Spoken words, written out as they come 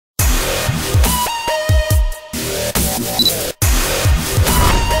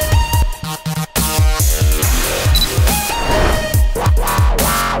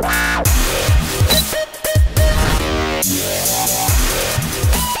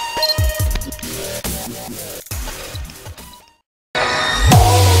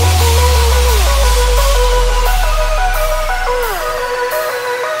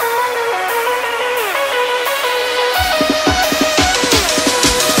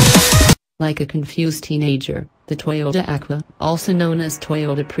Like a confused teenager, the Toyota Aqua, also known as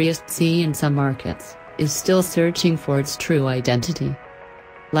Toyota Prius C in some markets, is still searching for its true identity.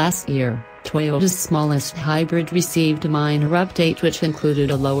 Last year, Toyota's smallest hybrid received a minor update which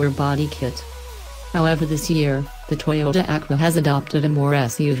included a lower body kit. However, this year, the Toyota Aqua has adopted a more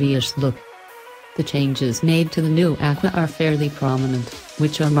SUV-ish look. The changes made to the new Aqua are fairly prominent,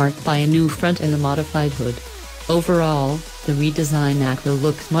 which are marked by a new front and a modified hood. Overall, the redesigned Aqua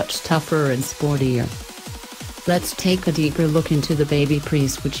looks much tougher and sportier. Let's take a deeper look into the baby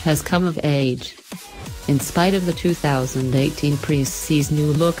Prius, which has come of age. In spite of the 2018 Prius C's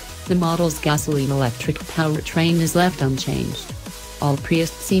new look, the model's gasoline-electric powertrain is left unchanged. All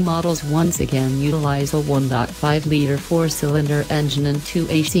Prius C models once again utilize a 1.5-liter four-cylinder engine and two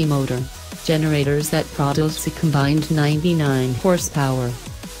AC motor generators that produce a combined 99 horsepower.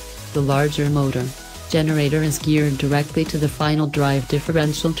 The larger motor generator is geared directly to the final drive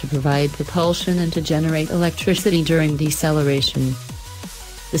differential to provide propulsion and to generate electricity during deceleration.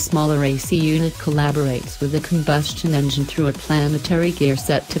 The smaller AC unit collaborates with the combustion engine through a planetary gear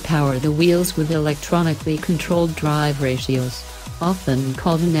set to power the wheels with electronically controlled drive ratios, often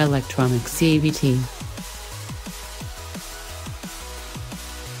called an electronic CVT.